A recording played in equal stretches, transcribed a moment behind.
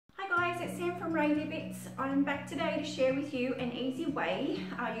Sam from Reindeer Bits. I'm back today to share with you an easy way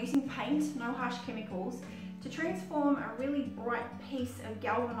using paint, no harsh chemicals, to transform a really bright piece of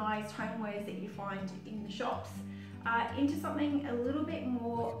galvanized homewares that you find in the shops into something a little bit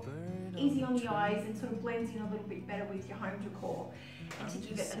more easy on the eyes and sort of blends in a little bit better with your home decor, and to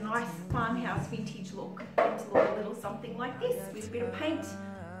give it a nice farmhouse vintage look, and to look a little something like this with a bit of paint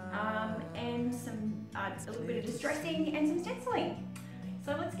and some a little bit of distressing and some stenciling.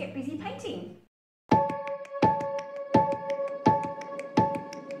 So let's get busy painting.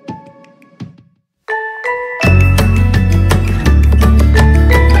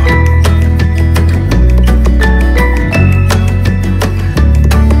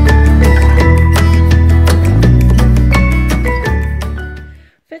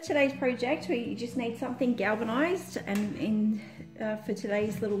 For today's project, we just need something galvanized, and for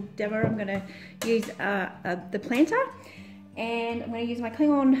today's little demo I'm going to use the planter. And I'm going to use my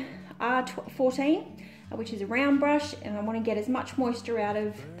Klingon R14, which is a round brush, and I want to get as much moisture out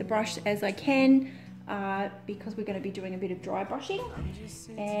of the brush as I can because we're going to be doing a bit of dry brushing.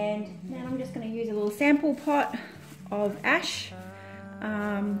 And now I'm just going to use a little sample pot of ash,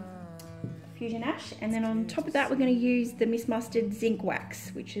 fusion ash, and then on top of that we're going to use the Miss Mustard zinc wax,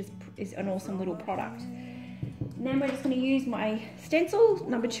 which is an awesome little product. And then we're just going to use my stencil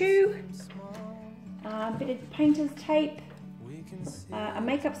number 2, a bit of painter's tape, a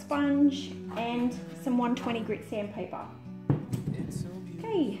makeup sponge, and some 120 grit sandpaper.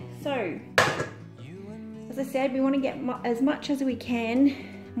 Okay, so as I said, we want to get as much as we can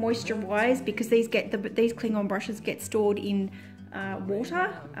moisture wise, because these Klingon brushes get stored in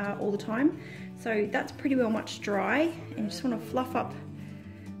water all the time. So that's pretty well much dry, and just want to fluff up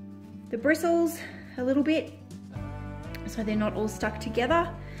the bristles a little bit so they're not all stuck together.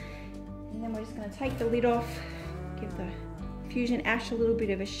 And then we're just going to take the lid off, give the fusion ash a little bit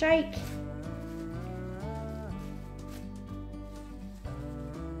of a shake.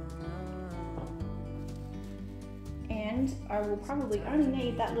 And I will probably only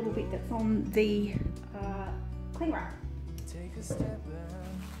need that little bit that's on the cling wrap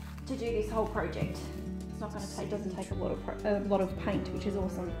to do this whole project. It's not going to take, doesn't take a lot of paint, which is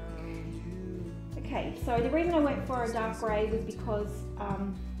awesome. Okay, so the reason I went for a dark grey was because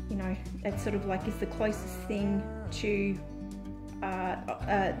you know, that sort of like is the closest thing to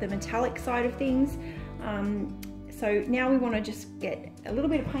the metallic side of things. So now we want to just get a little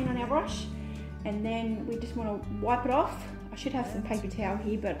bit of paint on our brush, and then we just want to wipe it off. I should have some paper towel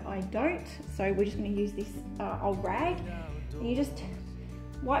here, but I don't, so we're just going to use this old rag, and you just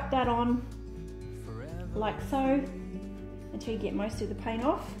wipe that on like so until you get most of the paint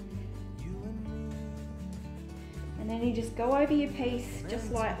off. And then you just go over your piece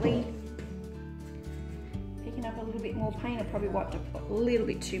just lightly, picking up a little bit more paint. I probably wiped up a little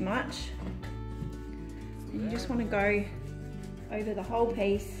bit too much. And you just want to go over the whole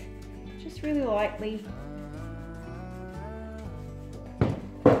piece, just really lightly.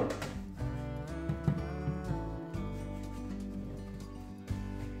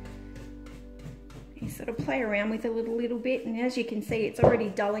 You sort of play around with it a little bit, and as you can see, it's already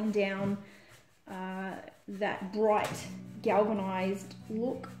dulling down that bright galvanized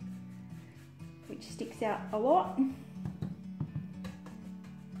look, which sticks out a lot. And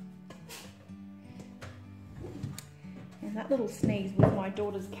that little sneeze was my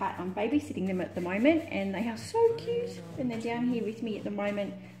daughter's cat. I'm babysitting them at the moment, and they are so cute, and they're down here with me at the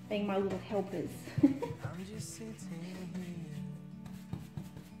moment being my little helpers.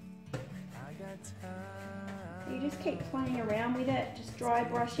 You just keep playing around with it, just dry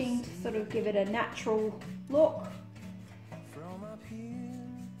brushing to sort of give it a natural look.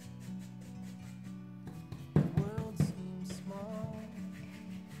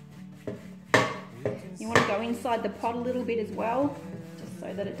 You want to go inside the pot a little bit as well, just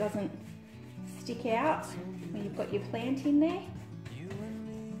so that it doesn't stick out when you've got your plant in there.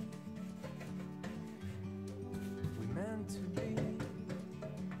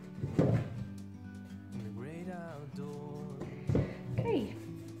 Okay,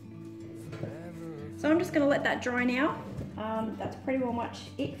 so I'm just going to let that dry now. That's pretty well much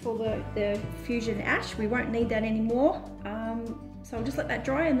it for the fusion ash. We won't need that anymore. So I'll just let that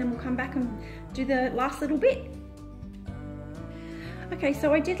dry, and then we'll come back and do the last little bit. Okay,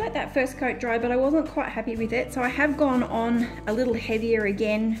 so I did let that first coat dry, but I wasn't quite happy with it. So I have gone on a little heavier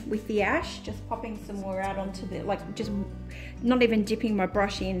again with the ash, just popping some more out onto the, like just not even dipping my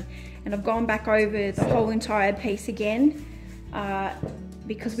brush in. And I've gone back over the whole entire piece again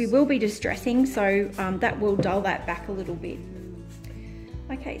because we will be distressing, so that will dull that back a little bit.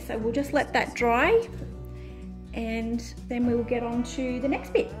 Okay, so we'll just let that dry, and then we will get on to the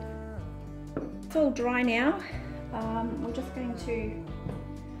next bit. It's all dry now. We're just going to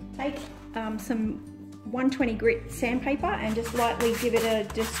take some 120 grit sandpaper and just lightly give it a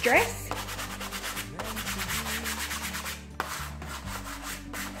distress.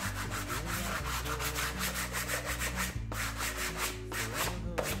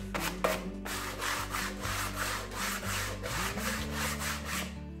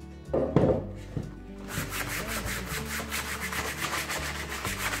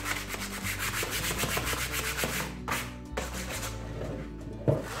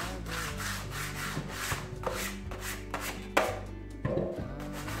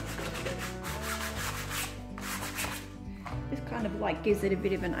 Kind of like gives it a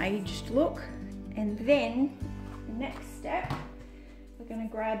bit of an aged look. And then the next step, we're going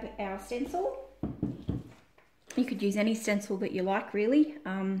to grab our stencil. You could use any stencil that you like, really.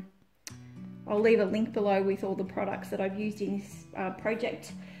 I'll leave a link below with all the products that I've used in this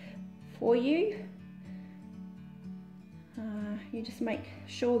project for you. You just make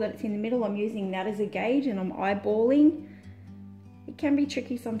sure that it's in the middle. I'm using that as a gauge and I'm eyeballing. It can be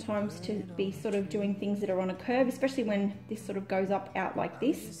tricky sometimes to be sort of doing things that are on a curve, especially when this sort of goes up out like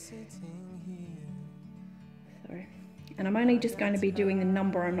this. So, and I'm only just going to be doing the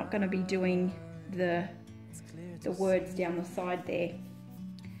number. I'm not going to be doing the words down the side there.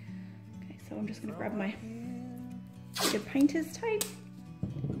 Okay, so I'm just going to grab my bit of painter's tape.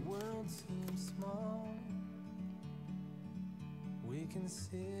 We can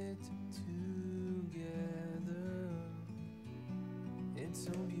sit together. It's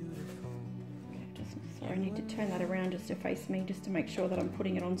so beautiful. Okay, sorry, I need to turn that around just to face me, just to make sure that I'm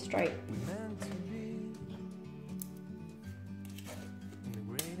putting it on straight.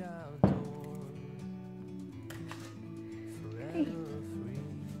 Okay.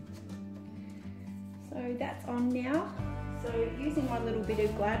 So that's on now. So using my little bit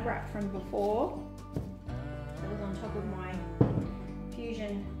of Glad wrap from before, that was on top of my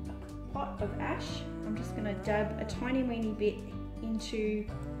fusion pot of ash, I'm just going to dab a tiny weeny bit into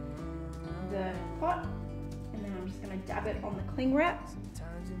the pot, and then I'm just going to dab it on the cling wrap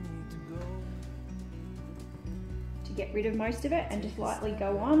to get rid of most of it, and just lightly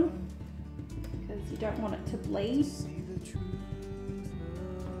go on because you don't want it to bleed.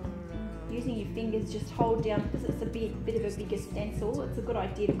 Using your fingers, just hold down, because it's a bit of a bigger stencil, it's a good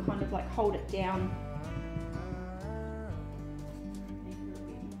idea to kind of like hold it down.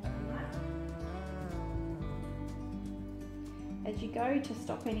 As you go, to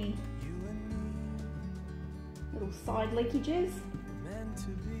stop any little side leakages.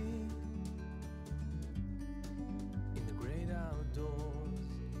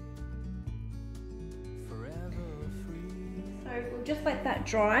 So we'll just let that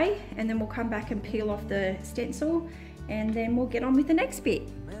dry, and then we'll come back and peel off the stencil, and then we'll get on with the next bit.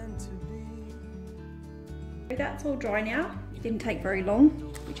 So that's all dry now. It didn't take very long,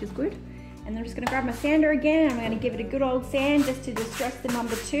 which is good. And I'm just going to grab my sander again, and I'm going to give it a good old sand just to distress the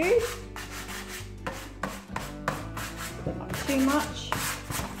number 2. But not too much.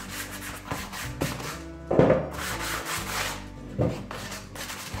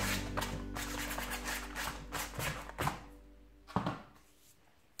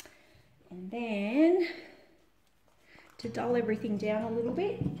 And then to dull everything down a little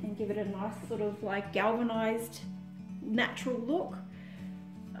bit and give it a nice sort of like galvanized natural look,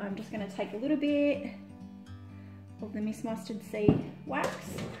 I'm just going to take a little bit of the Miss Mustard Seed wax,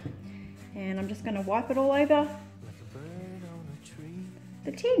 and I'm just going to wipe it all over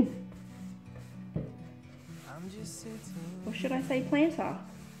the tin. Or should I say planter?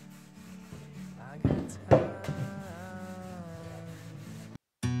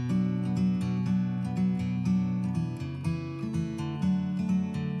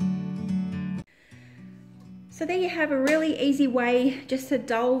 So there you have a really easy way just to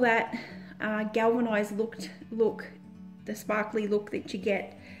dull that galvanized look, the sparkly look that you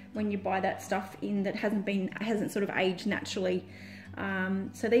get when you buy that stuff in that hasn't sort of aged naturally.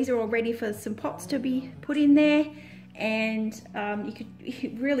 So these are all ready for some pops to be put in there, and you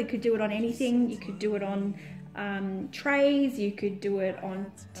really could do it on anything. You could do it on trays, you could do it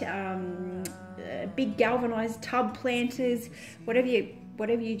on big galvanized tub planters, whatever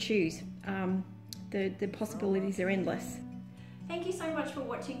you choose. The possibilities are endless. Thank you so much for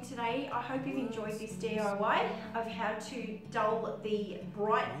watching today. I hope you've enjoyed this DIY of how to dull the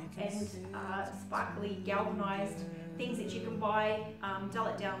bright and sparkly galvanized things that you can buy, dull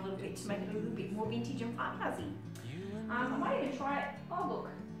it down a little bit to make it a little bit more vintage and farmhousey. I might even try it. Oh look,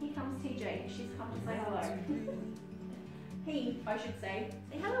 here comes TJ. She's come to say hello. He, I should say.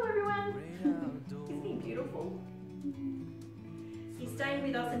 Say hello everyone. Isn't he beautiful? He's staying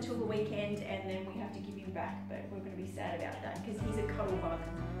with us until the weekend, and then we have to give him back, but we're going to be sad about that because he's a cuddle bug.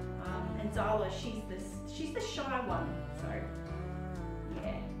 And Zala, she's the shy one, so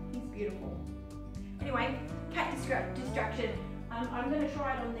yeah, he's beautiful. Anyway, cat distraction. I'm going to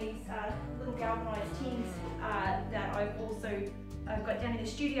try it on these little galvanized tins that I've also got down in the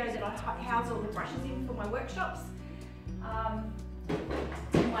studio that I house all the brushes in for my workshops. I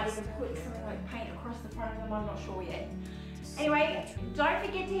might even put something like paint across the front of them, I'm not sure yet. Anyway, don't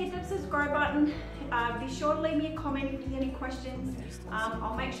forget to hit the subscribe button. Be sure to leave me a comment if there's any questions.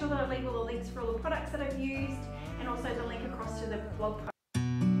 I'll make sure that I leave all the links for all the products that I've used, and also the link across to the blog post